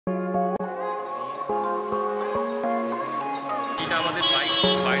এটা আমাদের বাইক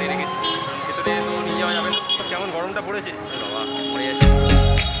বাইরে রেখেছি, ভেতরে তো নিয়ে যাওয়া যাবে না। কেমন গরমটা পড়েছে বাবা, পড়ে যাচ্ছে।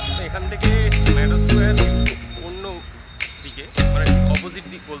 এখান থেকে ম্যাডক্স স্কোয়ার অন্য দিকে, মানে ঠিক অপোজিট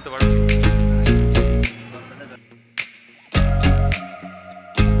দিক বলতে পারো।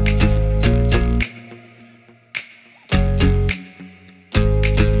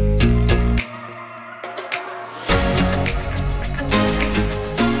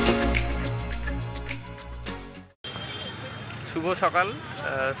 শুভ সকাল,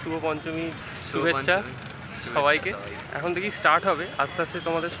 শুভ পঞ্চমী শুভেচ্ছা সবাইকে। এখন থেকেই স্টার্ট হবে আস্তে আস্তে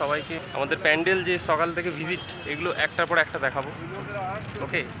তোমাদের সবাইকে আমাদের প্যান্ডেল যে সকাল থেকে ভিজিট, এগুলো একটার পর একটা দেখাবো।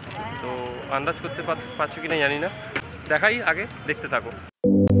 ওকে, তো আন্দাজ করতে পারছো কি না জানি না, দেখাই আগে, দেখতে থাকো।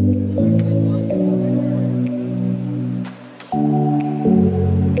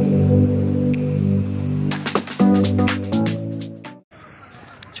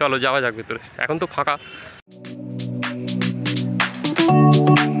 চলো যাওয়া যাক ভেতরে, এখন তো ফাঁকা।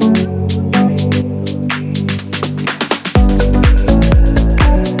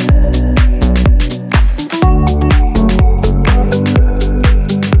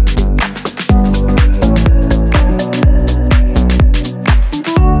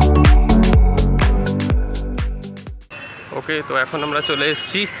 ওকে, তো এখন আমরা চলে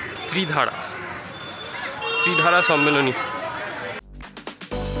এসেছি ত্রিধারা সম্মেলনী।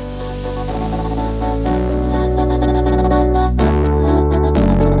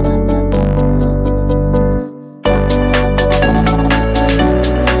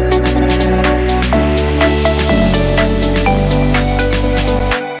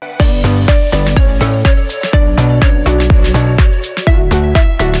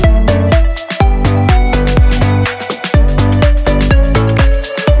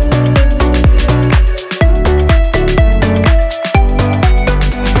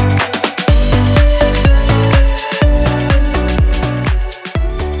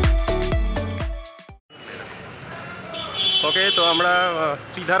 ওকে, তো আমরা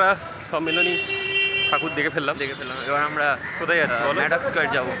ত্রিধারা সম্মেলনী ঠাকুর দেখে ফেললাম। এবার আমরা কোথায় যাচ্ছি বলো? ম্যাডক্স স্কোয়ার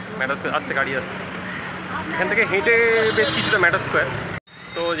যাবো। ম্যাডক্স স্কোয়ার আসতে গাড়ি আসছে, এখান থেকে হেঁটে বেশ কিছুটা ম্যাডক্স স্কোয়ার।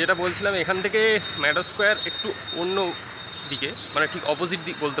 তো যেটা বলছিলাম, এখান থেকে ম্যাডক্স স্কোয়ার একটু অন্য দিকে, মানে ঠিক অপোজিট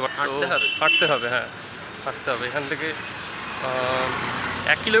দিক বলতে পারো। হাঁটতে হবে, হ্যাঁ হাঁটতে হবে। এখান থেকে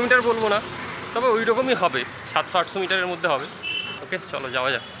 1 কিলোমিটার বলবো না, তবে ওই রকমই হবে, 700-800 মিটারের মধ্যে হবে। ওকে, চলো যাওয়া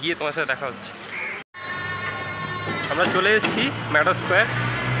যাক, গিয়ে তোমার সাথে দেখা হচ্ছে। আমরা চলে এসেছি ম্যাডক্স স্কোয়ার।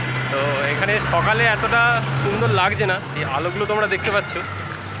 তো এখানে সকালে এতটা সুন্দর লাগছে না, এই আলোগুলো তোমরা দেখতে পাচ্ছ।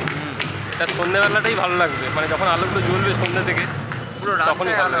 এটা সন্ধ্যেবেলাটাই ভালো লাগবে, মানে যখন আলোগুলো জ্বলবে সন্ধ্যে থেকে পুরো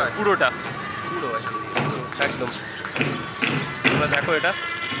তখনই ভালো লাগবে। পুরোটা একদম তোমরা দেখো, এটা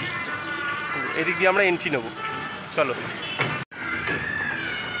এদিক দিয়ে আমরা এন্ট্রি নেবো। চলো,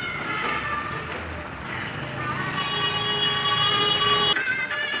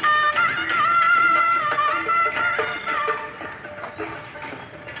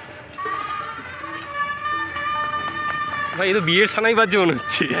 ভাই এই তো বিয়ের সানাই বাজছে মনে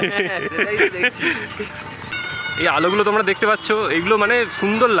হচ্ছে। এই আলোগুলো তোমরা দেখতে পাচ্ছ, এগুলো মানে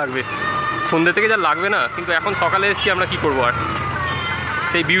সুন্দর লাগবে, সন্ধ্যে থেকে যা লাগবে না। কিন্তু এখন সকালে এসেছি, আমরা কি করবো আর,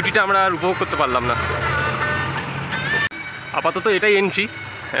 সেই বিউটিটা আমরা আর উপভোগ করতে পারলাম না। আপাতত এটাই এন্ট্রি,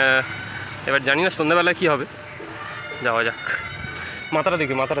 এবার জানি না সন্ধ্যাবেলায় কী হবে। যাওয়া যাক। মাথাটা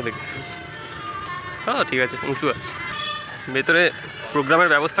দেখে হ্যাঁ ঠিক আছে, উঁচু আছে। ভেতরে প্রোগ্রামের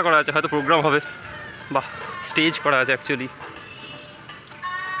ব্যবস্থা করা আছে, হয়তো প্রোগ্রাম হবে। বাহ, স্টেজ করা আছে অ্যাকচুয়ালি।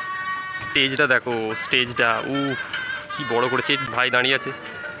 স্টেজটা দেখো, স্টেজটা কি বড় করেছে, ভাই দাঁড়িয়ে আছে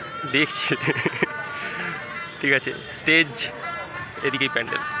দেখছে। ঠিক আছে, স্টেজ এদিকেই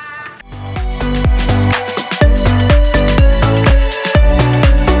প্যান্ডেল।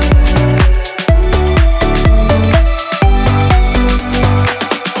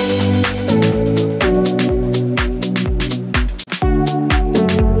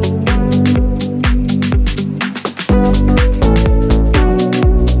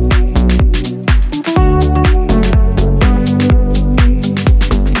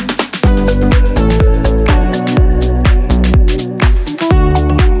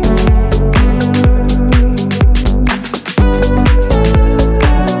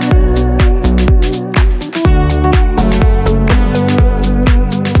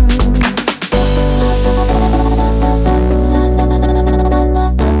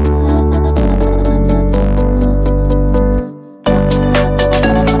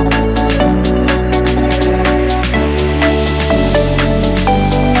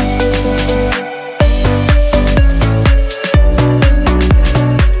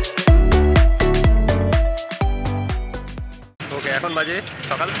 এখন বাজে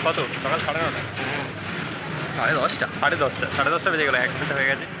সকাল 9:30, সাড়ে দশটা বেজে গেলো, 1 ঘন্টা হয়ে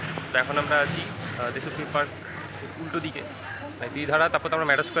গেছে। তো এখন আমরা আছি দেশপ্রিয় পার্ক উল্টো দিকে, ত্রিধারা। তারপর তো আমরা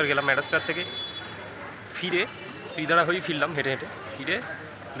ম্যাডক্স স্কোয়ার গেলাম, ম্যাডক্স স্কোয়ার থেকে ফিরে ত্রিধারা হয়েই ফিরলাম, হেঁটে হেঁটে ফিরে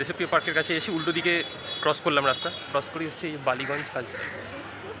দেশপ্রিয় পার্কের কাছে এসে উল্টো দিকে ক্রস করলাম, রাস্তা ক্রস করি হচ্ছে এই বালিগঞ্জ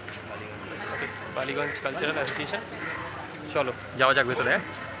কালচারাল অ্যাসোসিয়েশন। চলো যাওয়া যাক ভেতরে,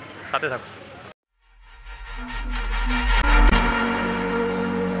 সাথে থাকো।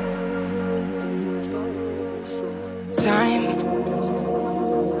 Time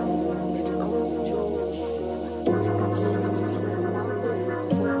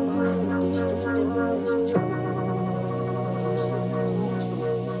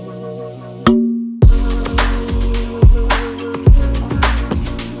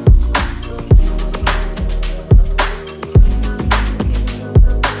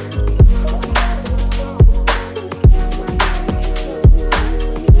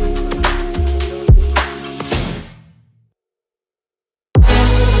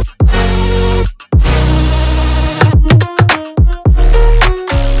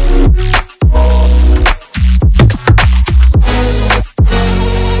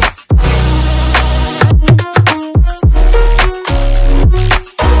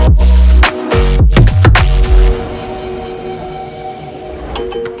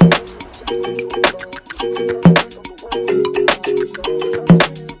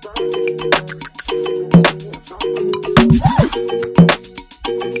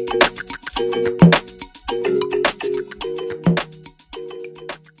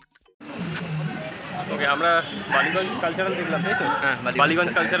আমরা বালিগঞ্জ কালচারাল দেখলাম, তাই তো? হ্যাঁ,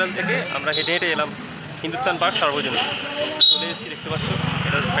 বালিগঞ্জ কালচারাল থেকে আমরা হেঁটে হেঁটে এলাম হিন্দুস্তান পার্ক সার্বজনীন। চলে এসেছি, দেখতে পাচ্ছ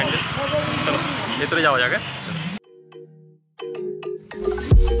এটা প্যান্ডেল। চলো ভেতরে যাওয়া যাক।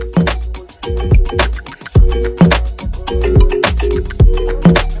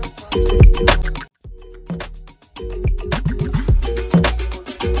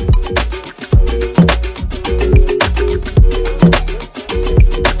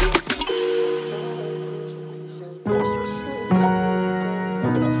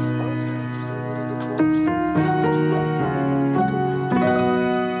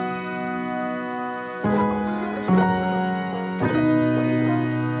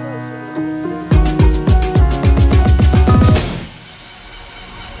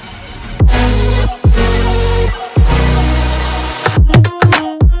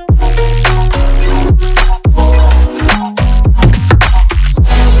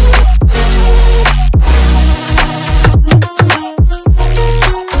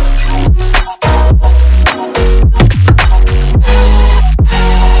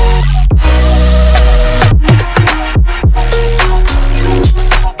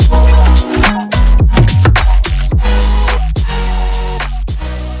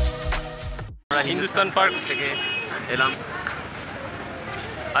 হিন্দুস্তান পার্ক থেকে এলাম।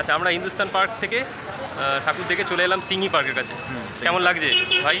 আচ্ছা, আমরা হিন্দুস্তান পার্ক থেকে ঠাকুর দেখে চলে এলাম সিংহি পার্কের কাছে। কেমন লাগছে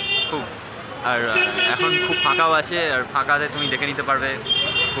ভাই? খুব, আর এখন খুব ফাঁকাও আছে, আর ফাঁকাতে তুমি দেখে নিতে পারবে,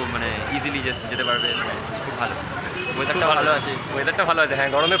 খুব মানে ইজিলি যেতে পারবে, খুব ভালো। ওয়েদারটা ভালো আছে, হ্যাঁ,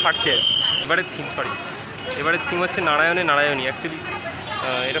 গরমে ফাটছে। এবারের থিম হচ্ছে নারায়ণী। অ্যাকচুয়ালি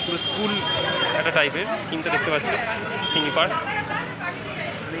এটা পুরো স্কুল একটা টাইপের থিমটা দেখতে পাচ্ছি সিংহি পার্ক।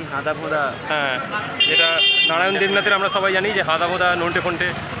 হাঁদা ফোঁদা, হ্যাঁ, যেটা নারায়ণ দেবনাথের আমরা সবাই জানি যে হাঁদা ফোঁদা, নন্টে ফন্টে,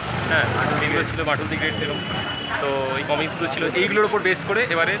 হ্যাঁ, এগুলো ছিল বাটুল দি গ্রেট এরকম। তো এই কমিক্সগুলো ছিল, এইগুলোর ওপর বেস করে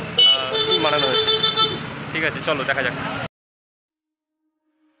এবারে বানানো হয়েছে। ঠিক আছে, চলো দেখা যাক।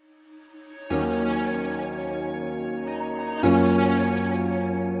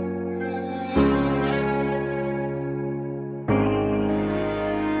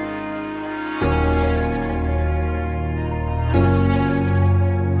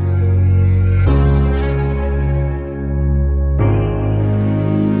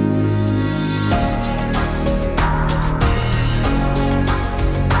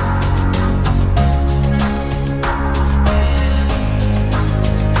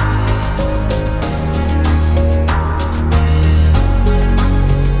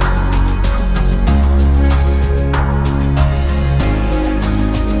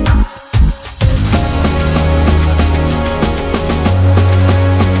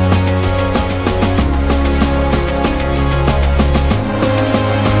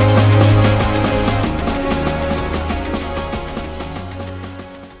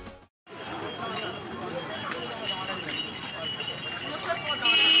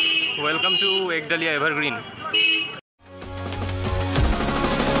 Welcome to Ekdalia Evergreen.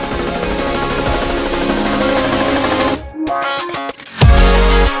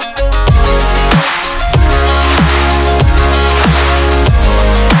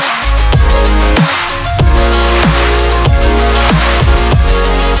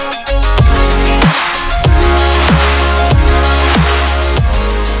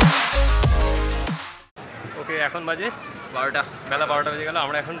 বাজে 12টা, বেলা 12টা বেজে গেল।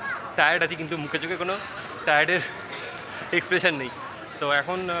 আমরা এখন টায়ার্ড আছি, কিন্তু মুখে চোখে কোনো টায়ার্ডের এক্সপ্রেশন নেই। তো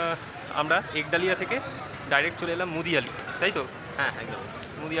এখন আমরা একডালিয়া থেকে ডাইরেক্ট চলে এলাম মুদিয়ালি, তাই তো? হ্যাঁ একদম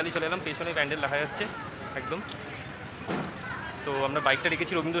মুদিয়ালি চলে এলাম, পেছনে প্যান্ডেল দেখা যাচ্ছে একদম। তো আমরা বাইকটা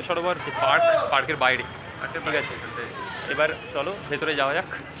রেখেছি রবীন্দ্র সরোবর পার্কের বাইরে। ঠিক আছে, এবার চলো ভেতরে যাওয়া যাক,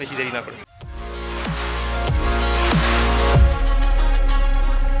 বেশি দেরি না করে।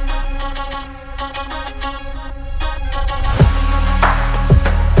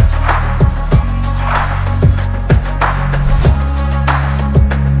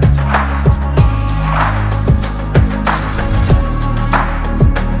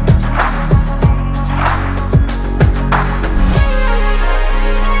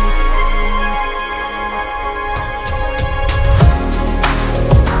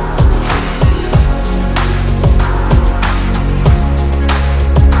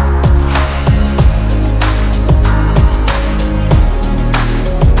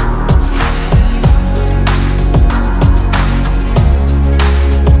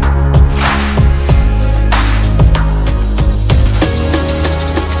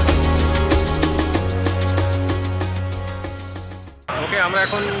 আমরা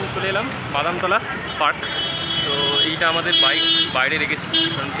এখন চলে এলাম বাদামতলা পার্ক। তো এইটা আমাদের বাইক বাইরে রেখেছি,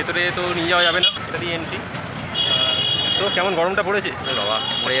 কারণ ভেতরে তো নিয়ে যাওয়া যাবে না, এটা দিয়ে এন্ট্রি। তো কেমন গরমটা পড়েছে বাবা,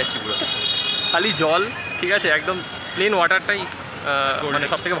 মরে যাচ্ছি পুরো। খালি জল, ঠিক আছে, একদম প্লেন ওয়াটারটাই মানে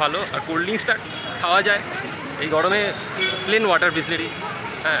সব থেকে ভালো। আর কোল্ড ড্রিঙ্কসটা খাওয়া যায় এই গরমে, প্লেন ওয়াটার বিসলেরি,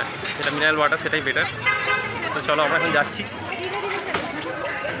 হ্যাঁ সেটা মিনারেল ওয়াটার, সেটাই বেটার। তো চলো আমরা এখন যাচ্ছি।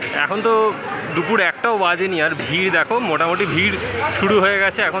 এখন তো দুপুর 1টাও বাজেনি, আর ভিড় দেখো, মোটামুটি ভিড় শুরু হয়ে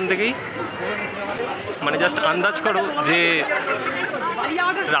গেছে এখন থেকেই। মানে জাস্ট আন্দাজ করো যে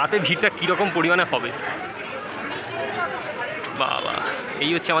রাতে ভিড়টা কীরকম পরিমাণে হবে। বাবা,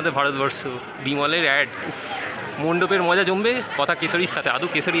 এই হচ্ছে আমাদের ভারতবর্ষ। বিমলের অ্যাড, মণ্ডপের মজা জমবে কথা কেশরীর সাথে। আদৌ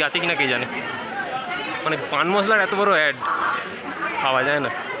কেশরী আছে কিনা কে জানে। মানে পান মশলার এত বড় অ্যাড পাওয়া যায় না,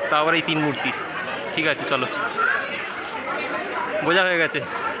 তা আবার এই 3 মূর্তি। ঠিক আছে চলো, বোঝা হয়ে গেছে,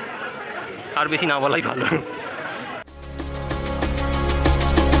 আর বেশি না বলাই ভালো।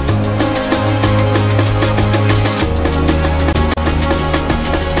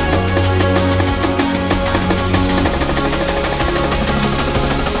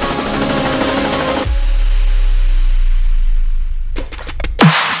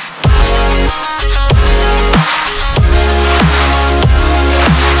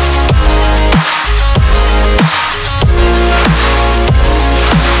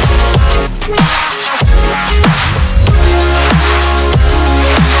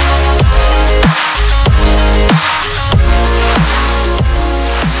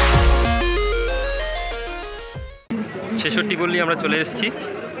 ছেষট্টি গল্লি আমরা চলে এসেছি।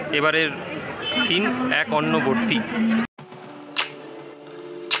 এবারের দিন এক অন্নবর্তী।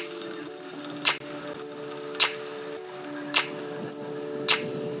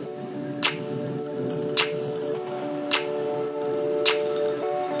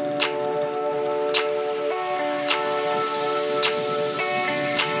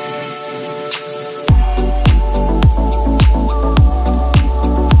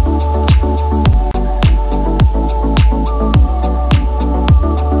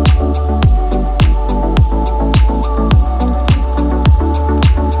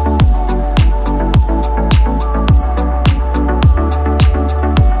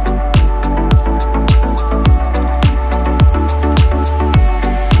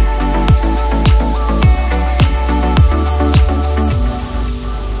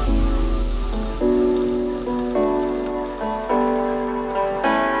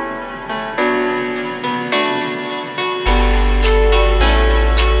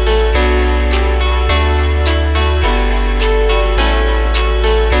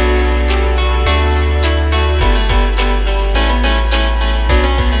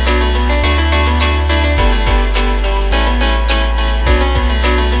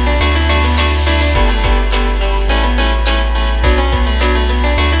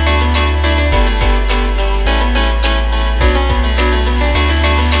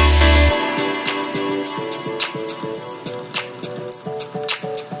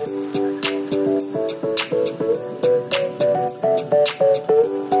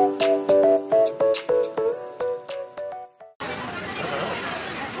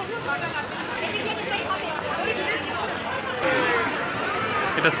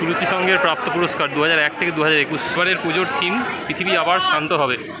 এটা সুরুচি সংঘের প্রাপ্ত পুরস্কার 2001 থেকে 2021। এবারের পুজোর থিম পৃথিবী আবার শান্ত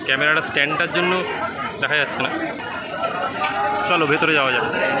হবে। ক্যামেরাটা স্ট্যান্ডটার জন্য দেখা যাচ্ছে না। চলো ভেতরে যাওয়া যাক।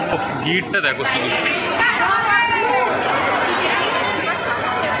 ভিড়টা দেখো শুধু,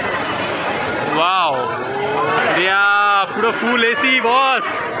 ওয়াও, পুরো ফুল এসি বস,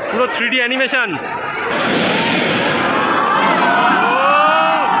 পুরো 3D অ্যানিমেশন।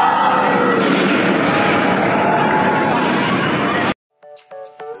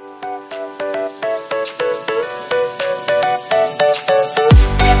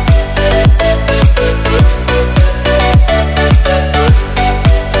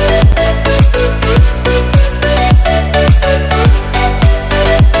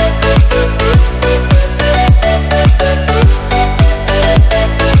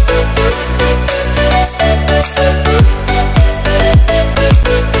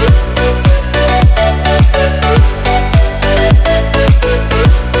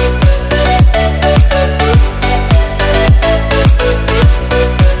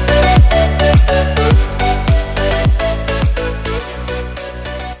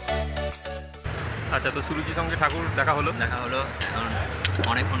 আচ্ছা, তো সুরুচির সঙ্গে ঠাকুর দেখা হলো। এখন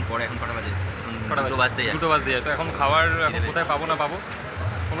অনেকক্ষণ পরে, এখন কটা বাজে? দুটো বাজতে যায়। তো এখন খাবার এখন কোথায় পাবো না পাবো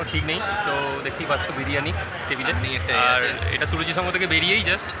কোনো ঠিক নেই। তো দেখতেই পাচ্ছ বিরিয়ানি টেবিলে, আর এটা সুরুচি সঙ্গ থেকে বেরিয়েই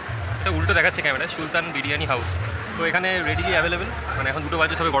জাস্ট এটা উল্টো দেখাচ্ছে ক্যামেরা, সুলতান বিরিয়ানি হাউস। তো এখানে রেডিলি অ্যাভেলেবেল, মানে এখন 2টো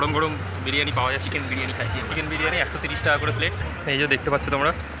বাজে, সবে গরম গরম বিরিয়ানি পাওয়া যায়। চিকেন বিরিয়ানি খাচ্ছি, চিকেন বিরিয়ানি 130 টাকা করে প্লেট। এই যে দেখতে পাচ্ছ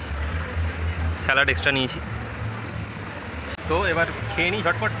তোমরা, স্যালাড এক্সট্রা নিয়েছি। তো এবার খেয়ে নিই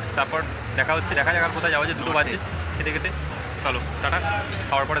ঝটপট, তারপর দেখা যাক আর কোথায় যাওয়া যায়। 2টো বাজে খেতে খেতে। চলো টাটা,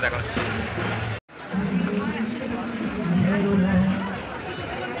 খাওয়ার পরে দেখা হচ্ছে।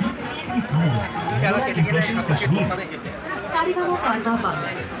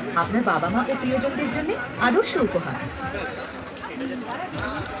 আপনার বাবা মা ও প্রিয়জনদের জন্য আদর্শ উপহার।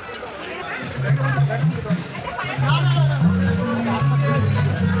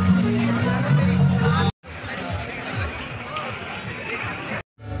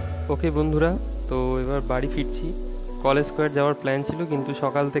 ওকে বন্ধুরা, তো এবার বাড়ি ফিরছি। কলেজ স্কোয়ার যাওয়ার প্ল্যান ছিল, কিন্তু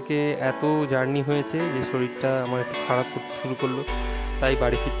সকাল থেকে এত জার্নি হয়েছে যে শরীরটা আমার একটু খারাপ করতে শুরু করলো, তাই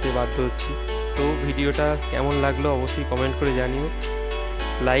বাড়ি ফিরতে বাধ্য হচ্ছি। তো ভিডিওটা কেমন লাগলো অবশ্যই কমেন্ট করে জানিও,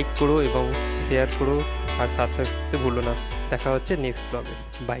 লাইক করো এবং শেয়ার করো, আর সাবস্ক্রাইব করতে ভুলো না। দেখা হচ্ছে নেক্সট ব্লগে।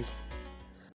 বাই।